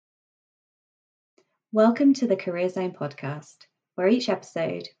Welcome to the Career Zone podcast, where each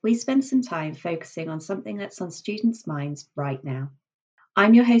episode we spend some time focusing on something that's on students' minds right now.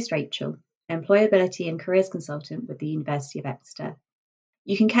 I'm your host, Rachel, Employability and Careers Consultant with the University of Exeter.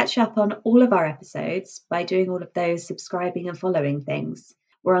 You can catch up on all of our episodes by doing all of those subscribing and following things.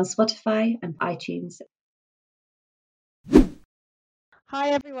 We're on Spotify and iTunes.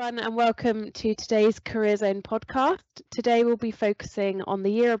 Hi everyone and welcome to today's Career Zone podcast. Today we'll be focusing on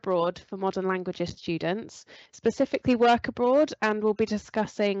the year abroad for modern languages students, specifically work abroad, and we'll be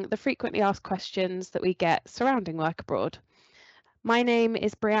discussing the frequently asked questions that we get surrounding work abroad. My name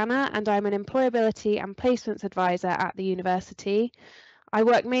is Bryanna and I'm an Employability and Placements Adviser at the university. I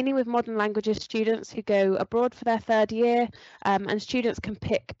work mainly with modern languages students who go abroad for their third year, and students can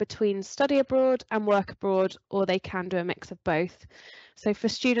pick between study abroad and work abroad, or they can do a mix of both. So for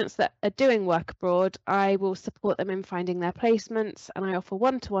students that are doing work abroad, I will support them in finding their placements, and I offer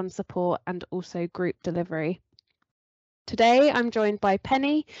one-to-one support and also group delivery. Today I'm joined by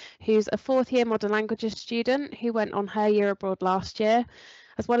Penny, who's a fourth year modern languages student who went on her year abroad last year.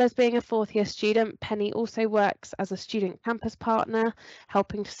 As well as being a fourth year student, Penny also works as a student campus partner,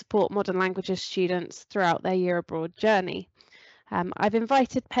 helping to support modern languages students throughout their year abroad journey. I've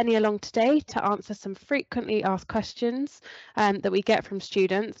invited Penny along today to answer some frequently asked questions that we get from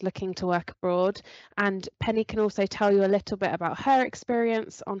students looking to work abroad, and Penny can also tell you a little bit about her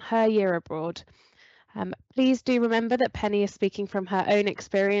experience on her year abroad. Please do remember that Penny is speaking from her own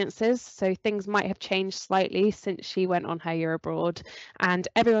experiences, so things might have changed slightly since she went on her year abroad, and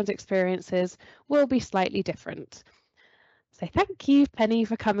everyone's experiences will be slightly different. So thank you, Penny,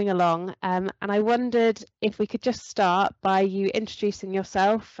 for coming along. And I wondered if we could just start by you introducing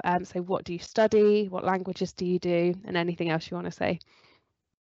yourself. So what do you study? What languages do you do? And anything else you want to say?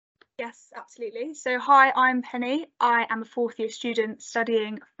 Yes, absolutely. So hi, I'm Penny. I am a fourth year student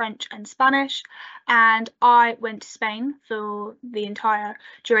studying French and Spanish, and I went to Spain for the entire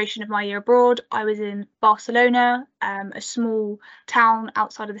duration of my year abroad. I was in Barcelona, a small town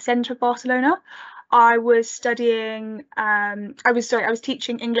outside of the centre of Barcelona. I was studying, I was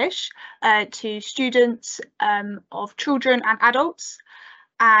teaching English to students of children and adults,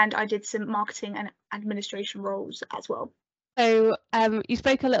 and I did some marketing and administration roles as well. So you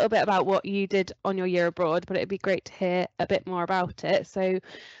spoke a little bit about what you did on your year abroad, but it'd be great to hear a bit more about it. So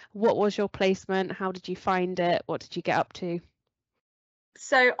what was your placement? How did you find it? What did you get up to?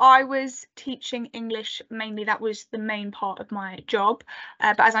 So I was teaching English mainly. That was the main part of my job.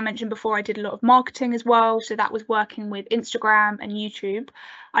 But as I mentioned before, I did a lot of marketing as well. So that was working with Instagram and YouTube.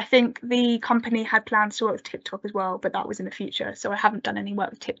 I think the company had plans to work with TikTok as well, but that was in the future. So I haven't done any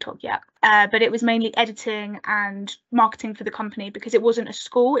work with TikTok yet. But it was mainly editing and marketing for the company because it wasn't a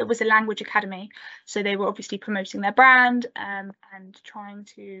school, it was a language academy. So they were obviously promoting their brand and trying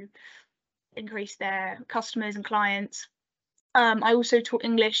to increase their customers and clients. I also taught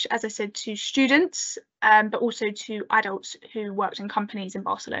English, as I said, to students, but also to adults who worked in companies in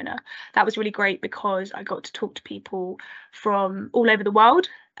Barcelona. That was really great because I got to talk to people from all over the world.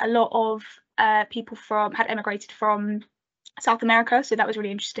 A lot of people had emigrated from South America, so that was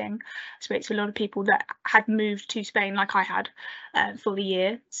really interesting. I spoke to a lot of people that had moved to Spain like I had for the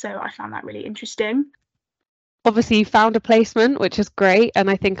year, so I found that really interesting. Obviously you found a placement, which is great, and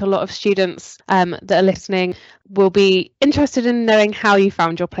I think a lot of students that are listening will be interested in knowing how you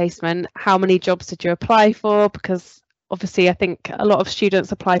found your placement. How many jobs did you apply for? Because obviously I think a lot of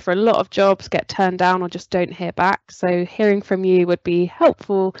students apply for a lot of jobs, get turned down, or just don't hear back. So hearing from you would be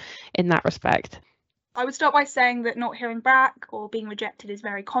helpful in that respect. I would start by saying that not hearing back or being rejected is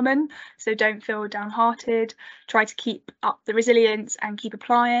very common, so don't feel downhearted. Try to keep up the resilience and keep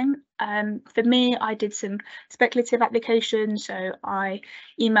applying. For me, I did some speculative applications, so I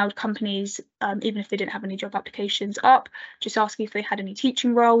emailed companies, even if they didn't have any job applications up, just asking if they had any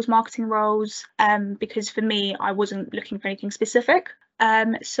teaching roles, marketing roles, because for me, I wasn't looking for anything specific.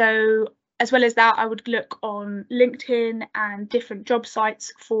 So as well as that, I would look on LinkedIn and different job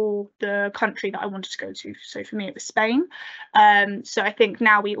sites for the country that I wanted to go to. So for me, it was Spain. So I think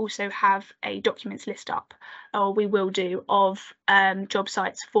now we also have a documents list up, or we will do, of job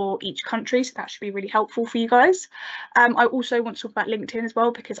sites for each country. So that should be really helpful for you guys. I also want to talk about LinkedIn as well,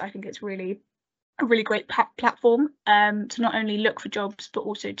 because I think it's a really great platform to not only look for jobs, but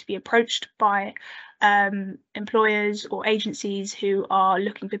also to be approached by employers or agencies who are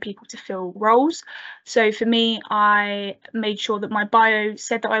looking for people to fill roles. So for me, I made sure that my bio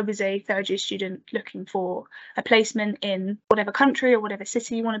said that I was a third year student looking for a placement in whatever country or whatever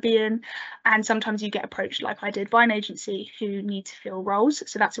city you want to be in. And sometimes you get approached, like I did, by an agency who need to fill roles.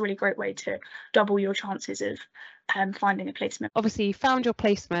 So that's a really great way to double your chances of finding a placement. Obviously, you found your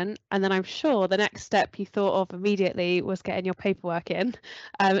placement, and then I'm sure the next step you thought of immediately was getting your paperwork in.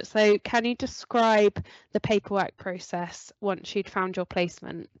 So can you describe the paperwork process once you'd found your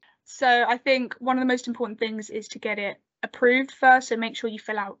placement? So I think one of the most important things is to get it approved first. So make sure you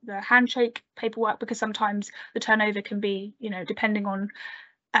fill out the handshake paperwork, because sometimes the turnover can be, depending on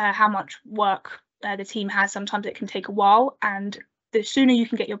how much work the team has, sometimes it can take a while. And the sooner you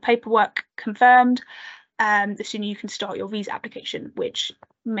can get your paperwork confirmed, the sooner you can start your visa application, which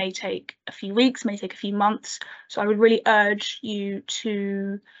may take a few weeks, may take a few months. So I would really urge you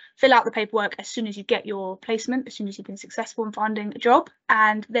to fill out the paperwork as soon as you get your placement, as soon as you've been successful in finding a job,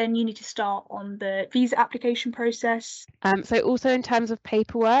 and then you need to start on the visa application process. So also in terms of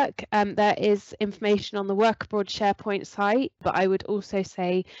paperwork, there is information on the Work Abroad SharePoint site, but I would also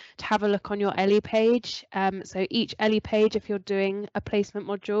say to have a look on your ELI page. So each ELI page, if you're doing a placement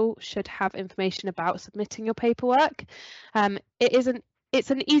module, should have information about submitting your paperwork. It's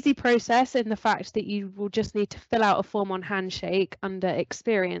an easy process in the fact that you will just need to fill out a form on Handshake under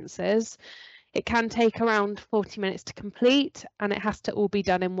experiences. It can take around 40 minutes to complete, and it has to all be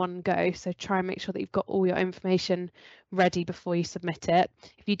done in one go. So try and make sure that you've got all your information ready before you submit it.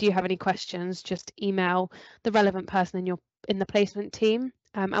 If you do have any questions, just email the relevant person in the placement team.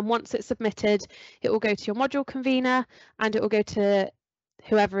 And once it's submitted, it will go to your module convener, and it will go to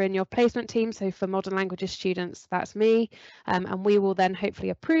whoever in your placement team. So for modern languages students, that's me, and we will then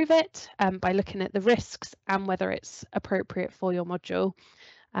hopefully approve it by looking at the risks and whether it's appropriate for your module.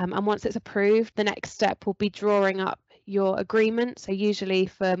 And once it's approved, the next step will be drawing up your agreement. So usually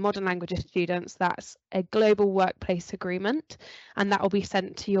for modern languages students, that's a global workplace agreement, and that will be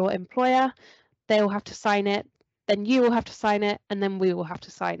sent to your employer. They'll have to sign it, then you will have to sign it, and then we will have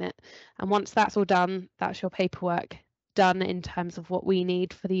to sign it. And once that's all done, that's your paperwork done in terms of what we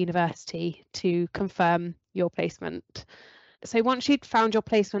need for the university to confirm your placement. So once you'd found your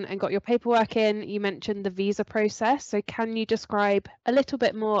placement and got your paperwork in, you mentioned the visa process. So can you describe a little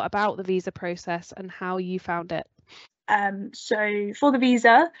bit more about the visa process and how you found it? So for the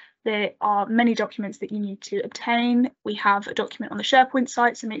visa, there are many documents that you need to obtain. We have a document on the SharePoint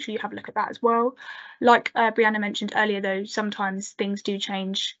site, so make sure you have a look at that as well. Like Bryanna mentioned earlier, though, sometimes things do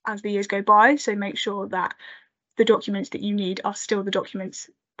change as the years go by, so make sure that the documents that you need are still the documents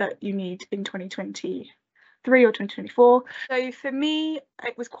that you need in 2023 or 2024. So for me,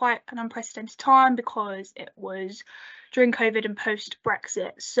 it was quite an unprecedented time because it was during COVID and post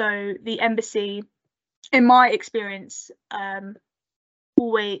Brexit. So the embassy, in my experience, they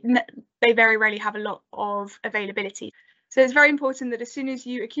very rarely have a lot of availability. So it's very important that as soon as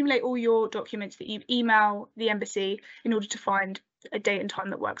you accumulate all your documents, that you email the embassy in order to find a date and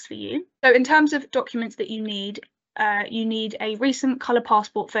time that works for you. So in terms of documents that you need a recent colour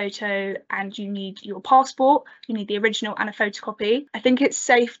passport photo, and you need your passport. You need the original and a photocopy. I think it's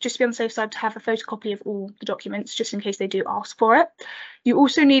safe, just to be on the safe side, to have a photocopy of all the documents, just in case they do ask for it. You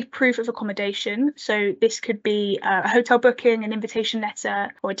also need proof of accommodation. So this could be a hotel booking, an invitation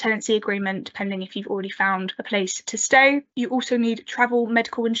letter, or a tenancy agreement, depending if you've already found a place to stay. You also need travel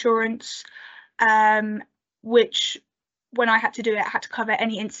medical insurance, which, when I had to do it, I had to cover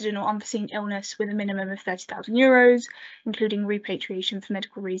any incident or unforeseen illness with a minimum of €30,000, including repatriation for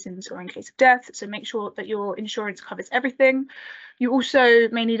medical reasons or in case of death. So make sure that your insurance covers everything. You also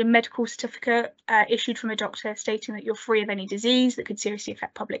may need a medical certificate issued from a doctor stating that you're free of any disease that could seriously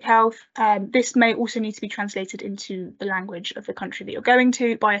affect public health. This may also need to be translated into the language of the country that you're going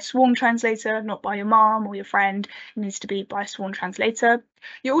to by a sworn translator, not by your mom or your friend. It needs to be by a sworn translator.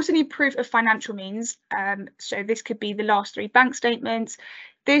 You also need proof of financial means. So this could be the last 3 bank statements.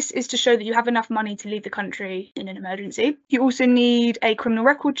 This is to show that you have enough money to leave the country in an emergency. You also need a criminal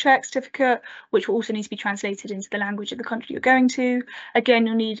record check certificate, which will also need to be translated into the language of the country you're going to. Again,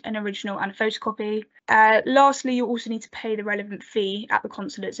 you'll need an original and a photocopy. Lastly, you'll also need to pay the relevant fee at the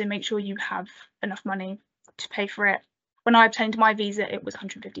consulate, so make sure you have enough money to pay for it. When I obtained my visa, it was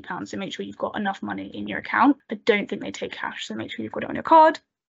 £150, so make sure you've got enough money in your account. I don't think they take cash, so make sure you've got it on your card.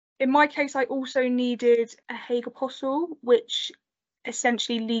 In my case, I also needed a Hague Apostle, which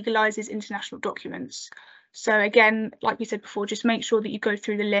essentially legalises international documents. So again, like we said before, just make sure that you go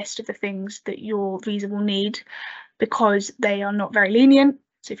through the list of the things that your visa will need, because they are not very lenient.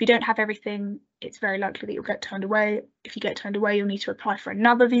 So if you don't have everything, it's very likely that you'll get turned away. If you get turned away, you'll need to apply for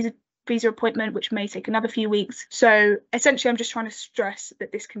another visa appointment, which may take another few weeks. So essentially, I'm just trying to stress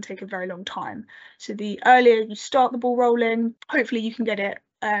that this can take a very long time. So the earlier you start the ball rolling, hopefully you can get it.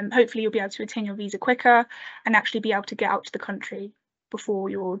 Hopefully you'll be able to attain your visa quicker and actually be able to get out to the country before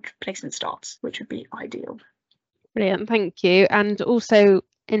your placement starts, which would be ideal. Brilliant, thank you. And also,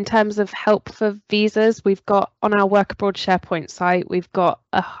 in terms of help for visas, we've got on our Work Abroad SharePoint site, we've got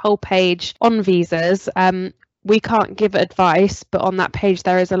a whole page on visas. We can't give advice, but on that page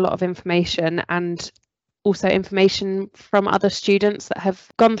there is a lot of information, and also information from other students that have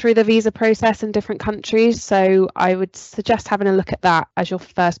gone through the visa process in different countries. So I would suggest having a look at that as your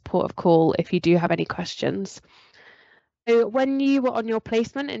first port of call if you do have any questions. So when you were on your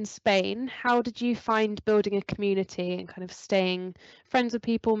placement in Spain, how did you find building a community and kind of staying friends with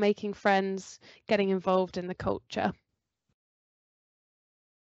people, making friends, getting involved in the culture?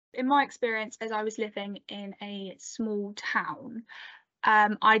 In my experience, as I was living in a small town,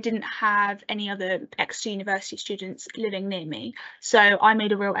 I didn't have any other ex-university students living near me. So I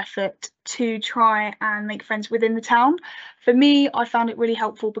made a real effort to try and make friends within the town. For me, I found it really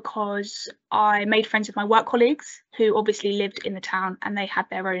helpful because I made friends with my work colleagues who obviously lived in the town and they had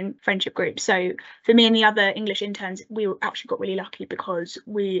their own friendship group. So for me and the other English interns, we actually got really lucky because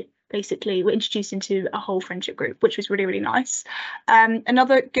we basically were introduced into a whole friendship group, which was really, really nice.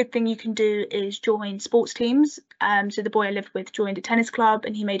 Another good thing you can do is join sports teams. So the boy I lived with joined a tennis club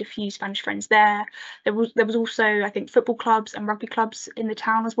and he made a few Spanish friends there. There was also, I think, football clubs and rugby clubs in the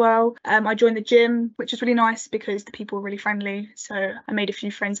town as well. I joined the gym, which was really nice because the people were really friendly. So I made a few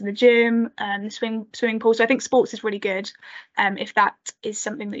friends in the gym, the swimming pool. So I think sports is really good if that is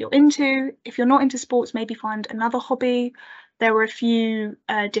something that you're into. If you're not into sports, maybe find another hobby. There were a few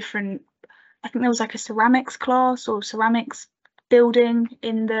different, I think there was like a ceramics class or ceramics building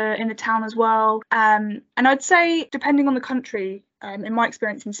in the town as well. And I'd say, depending on the country, in my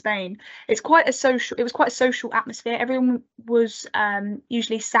experience in Spain, it was quite a social atmosphere. Everyone was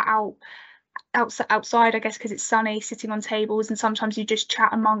usually sat outside, I guess, because it's sunny, sitting on tables, and sometimes you just chat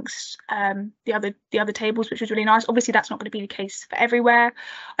amongst the other tables, which was really nice. Obviously that's not going to be the case for everywhere.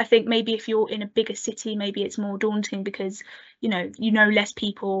 I think maybe if you're in a bigger city, maybe it's more daunting because you know less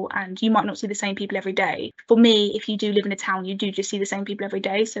people and you might not see the same people every day. For me, if you do live in a town, you do just see the same people every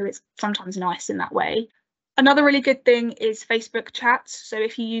day, so it's sometimes nice in that way. Another really good thing is Facebook chats. So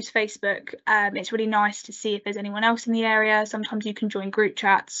if you use Facebook, it's really nice to see if there's anyone else in the area. Sometimes you can join group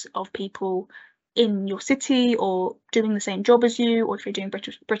chats of people in your city or doing the same job as you, or if you're doing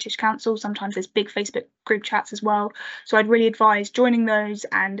British Council, sometimes there's big Facebook group chats as well. So I'd really advise joining those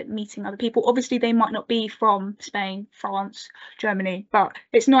and meeting other people. Obviously they might not be from Spain, France, Germany, but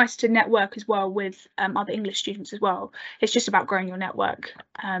it's nice to network as well with other English students as well. It's just about growing your network,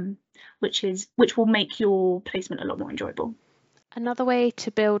 which will make your placement a lot more enjoyable. Another way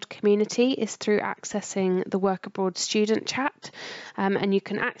to build community is through accessing the Work Abroad student chat, and you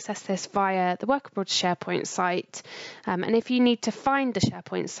can access this via the Work Abroad SharePoint site. And if you need to find the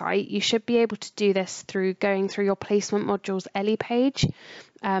SharePoint site, you should be able to do this through going through your placement modules Ellie page.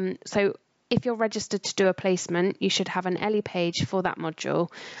 So if you're registered to do a placement, you should have an Ellie page for that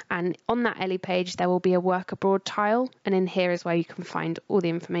module, and on that Ellie page there will be a Work Abroad tile, and in here is where you can find all the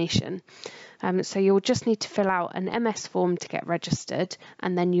information. So you'll just need to fill out an MS form to get registered,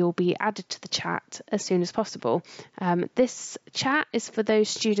 and then you'll be added to the chat as soon as possible. This chat is for those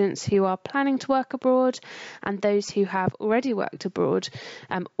students who are planning to work abroad and those who have already worked abroad,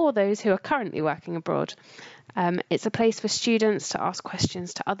 or those who are currently working abroad. It's a place for students to ask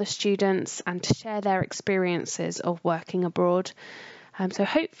questions to other students and to share their experiences of working abroad. So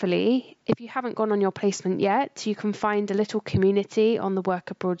hopefully, if you haven't gone on your placement yet, you can find a little community on the Work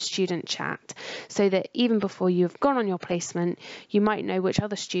Abroad student chat, so that even before you've gone on your placement, you might know which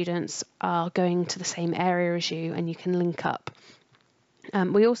other students are going to the same area as you, and you can link up.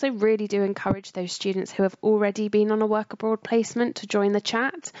 We also really do encourage those students who have already been on a Work Abroad placement to join the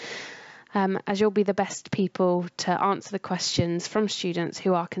chat, as you'll be the best people to answer the questions from students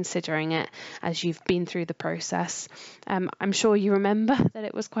who are considering it as you've been through the process. I'm sure you remember that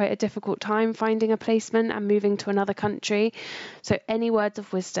it was quite a difficult time finding a placement and moving to another country. So any words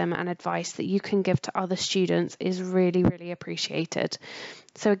of wisdom and advice that you can give to other students is really, really appreciated.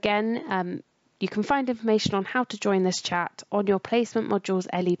 So again, you can find information on how to join this chat on your Placement Modules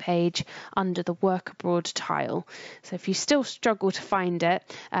Ellie page under the Work Abroad tile. So if you still struggle to find it,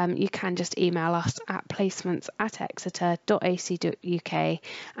 you can just email us at placements@exeter.ac.uk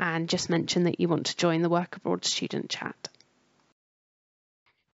and just mention that you want to join the Work Abroad student chat.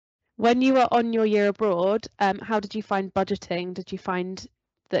 When you were on your year abroad, how did you find budgeting? Did you find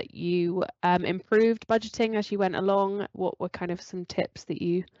that you improved budgeting as you went along? What were kind of some tips that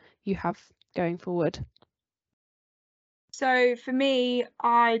you have going forward? So for me,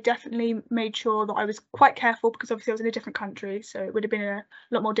 I definitely made sure that I was quite careful, because obviously I was in a different country, so it would have been a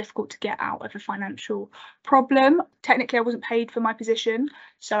lot more difficult to get out of a financial problem. Technically, I wasn't paid for my position,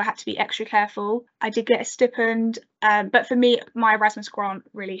 so I had to be extra careful. I did get a stipend, but for me, my Erasmus grant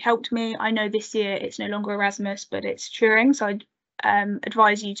really helped me. I know this year it's no longer Erasmus, but it's Turing, so I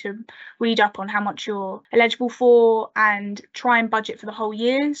advise you to read up on how much you're eligible for and try and budget for the whole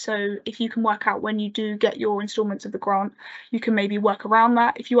year. So if you can work out when you do get your instalments of the grant, you can maybe work around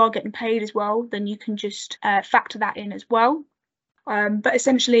that. If you are getting paid as well, then you can just factor that in as well. But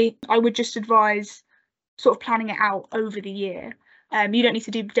essentially, I would just advise sort of planning it out over the year. You don't need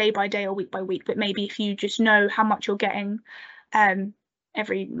to do day by day or week by week, but maybe if you just know how much you're getting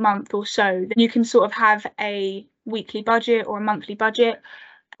every month or so, then you can sort of have a weekly budget or a monthly budget.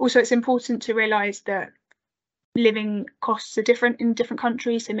 Also, it's important to realise that living costs are different in different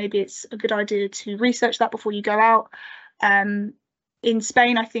countries, so maybe it's a good idea to research that before you go out. In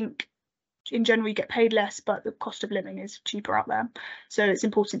Spain, I think in general you get paid less, but the cost of living is cheaper out there, so it's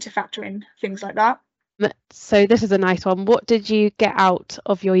important to factor in things like that. So this is a nice one. What did you get out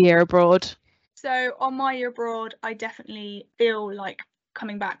of your year abroad? So on my year abroad, I definitely feel like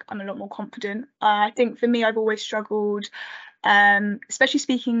coming back, I'm a lot more confident. I think for me, I've always struggled, especially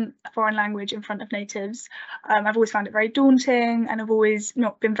speaking a foreign language in front of natives. I've always found it very daunting, and I've always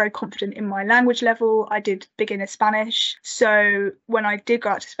not been very confident in my language level. I did beginner Spanish, so when I did go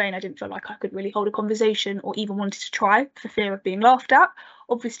out to Spain, I didn't feel like I could really hold a conversation or even wanted to try for fear of being laughed at.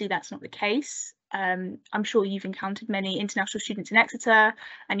 Obviously, that's not the case. I'm sure you've encountered many international students in Exeter,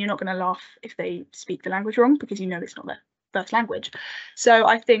 and you're not going to laugh if they speak the language wrong, because you know it's not their first language. So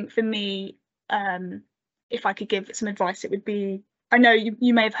I think for me, if I could give some advice, it would be, I know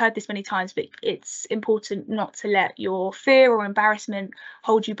you may have heard this many times, but it's important not to let your fear or embarrassment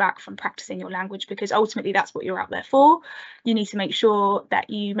hold you back from practicing your language, because ultimately that's what you're out there for. You need to make sure that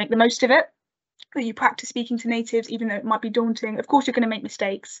you make the most of it, that you practice speaking to natives, even though it might be daunting. Of course, you're going to make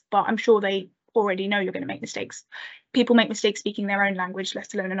mistakes, but I'm sure they already know you're going to make mistakes. People make mistakes speaking their own language,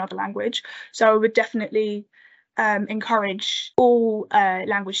 let alone another language. So I would definitely encourage all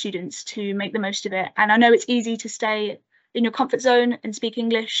language students to make the most of it. And I know it's easy to stay in your comfort zone and speak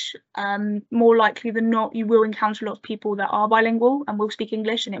English. More likely than not, you will encounter a lot of people that are bilingual and will speak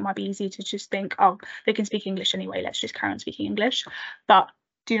English, and it might be easy to just think, oh, they can speak English anyway, let's just carry on speaking English. But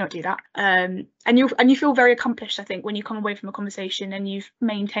do not do that. And you feel very accomplished, I think, when you come away from a conversation and you've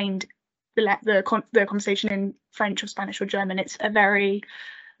maintained the conversation in French or Spanish or German. It's a very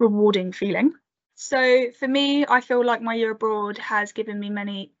rewarding feeling. So for me, I feel like my year abroad has given me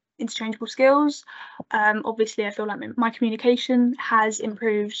many interchangeable skills. Obviously, I feel like my communication has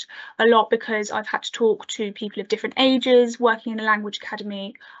improved a lot, because I've had to talk to people of different ages. Working in a language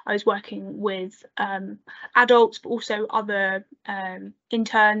academy, I was working with adults, but also other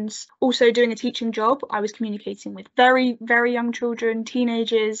interns. Also doing a teaching job, I was communicating with very, very young children,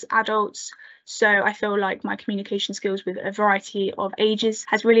 teenagers, adults. So I feel like my communication skills with a variety of ages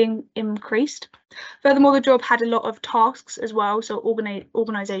has really increased. Furthermore, the job had a lot of tasks as well, so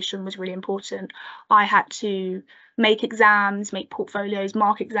organisation was really important. I had to make exams, make portfolios,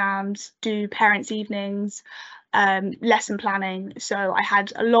 mark exams, do parents' evenings, lesson planning. So I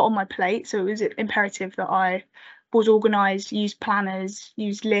had a lot on my plate, so it was imperative that I was organised, used planners,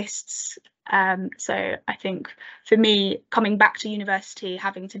 used lists. So I think for me, coming back to university,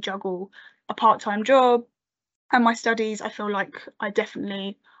 having to juggle a part-time job and my studies, I feel like I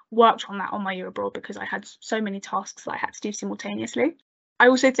definitely worked on that on my year abroad, because I had so many tasks that I had to do simultaneously. I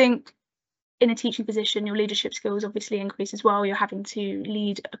also think in a teaching position, your leadership skills obviously increase as well. You're having to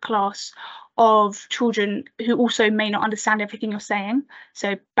lead a class of children who also may not understand everything you're saying.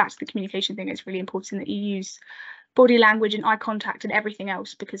 So back to the communication thing, it's really important that you use body language and eye contact and everything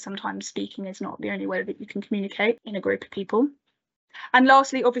else, because sometimes speaking is not the only way that you can communicate in a group of people. And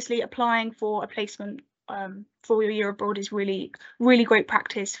lastly, obviously, applying for a placement for your year abroad is really, really great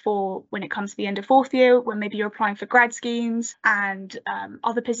practice for when it comes to the end of fourth year, when maybe you're applying for grad schemes and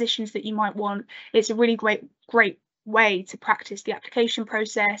other positions that you might want. It's a really great way to practice the application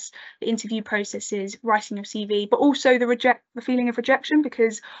process, the interview processes, writing your CV, but also the feeling of rejection,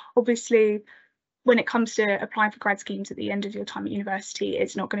 because obviously when it comes to applying for grad schemes at the end of your time at university,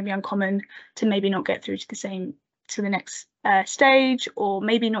 it's not going to be uncommon to maybe not get through to the next stage, or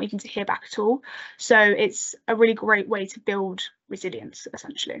maybe not even to hear back at all. So it's a really great way to build resilience,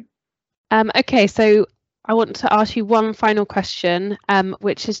 essentially. Okay, so I want to ask you one final question,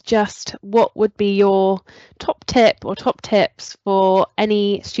 which is just what would be your top tip or top tips for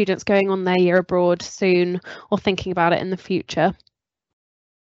any students going on their year abroad soon or thinking about it in the future?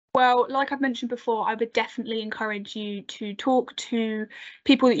 Well, like I've mentioned before, I would definitely encourage you to talk to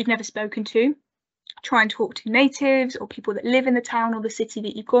people that you've never spoken to. Try and talk to natives or people that live in the town or the city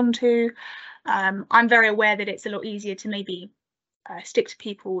that you've gone to. I'm very aware that it's a lot easier to maybe stick to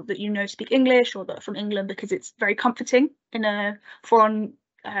people that you know speak English or that are from England, because it's very comforting in a foreign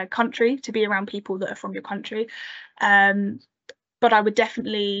country to be around people that are from your country. But I would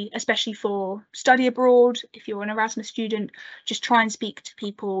definitely, especially for study abroad, if you're an Erasmus student, just try and speak to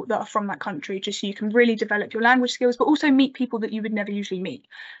people that are from that country, just so you can really develop your language skills, but also meet people that you would never usually meet.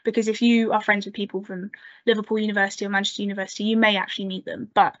 Because if you are friends with people from Liverpool University or Manchester University, you may actually meet them.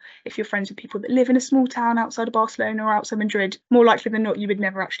 But if you're friends with people that live in a small town outside of Barcelona or outside Madrid, more likely than not, you would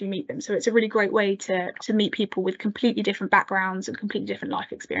never actually meet them. So it's a really great way to meet people with completely different backgrounds and completely different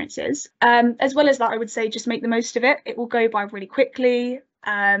life experiences. As well as that, I would say just make the most of it. It will go by really quickly.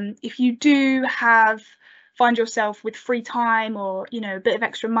 If you do find yourself with free time or a bit of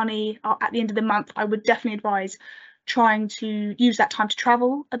extra money at the end of the month, I would definitely advise trying to use that time to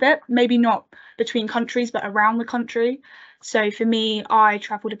travel a bit, maybe not between countries but around the country. So for me, I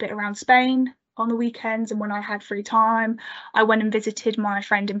traveled a bit around Spain on the weekends, and when I had free time, I went and visited my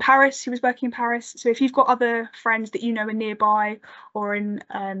friend in Paris who was working in Paris. So if you've got other friends that are nearby or in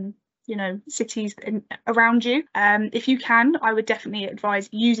cities around you, if you can, I would definitely advise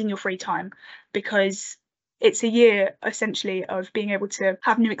using your free time, because it's a year essentially of being able to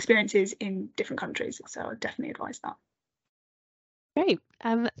have new experiences in different countries. So I would definitely advise that. Great.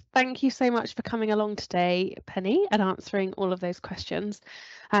 Thank you so much for coming along today, Penny, and answering all of those questions.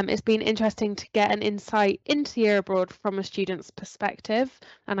 It's been interesting to get an insight into year abroad from a student's perspective,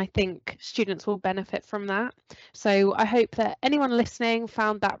 and I think students will benefit from that. So I hope that anyone listening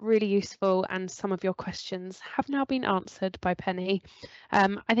found that really useful, and some of your questions have now been answered by Penny.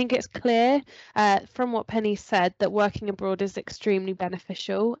 I think it's clear from what Penny said that working abroad is extremely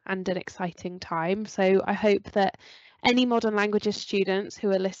beneficial and an exciting time. So I hope that any modern languages students who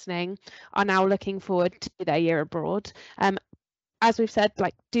are listening are now looking forward to their year abroad. As we've said,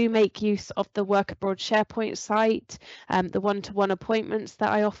 do make use of the Work Abroad SharePoint site, the one-to-one appointments that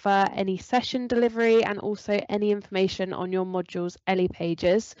I offer, any session delivery, and also any information on your modules ELI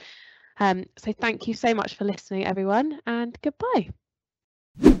pages. So thank you so much for listening, everyone, and goodbye.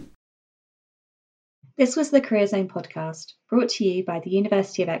 This was the Career Zone podcast, brought to you by the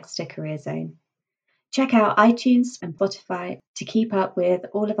University of Exeter Career Zone. Check out iTunes and Spotify to keep up with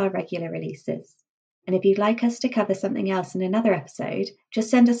all of our regular releases. And if you'd like us to cover something else in another episode, just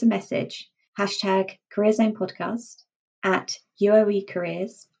send us a message, #CareerZonePodcast, @UOE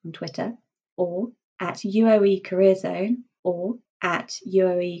Careers on Twitter, or @UOE Career Zone, or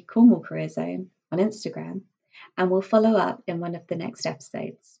 @UOE Cornwall Career Zone on Instagram, and we'll follow up in one of the next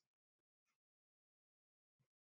episodes.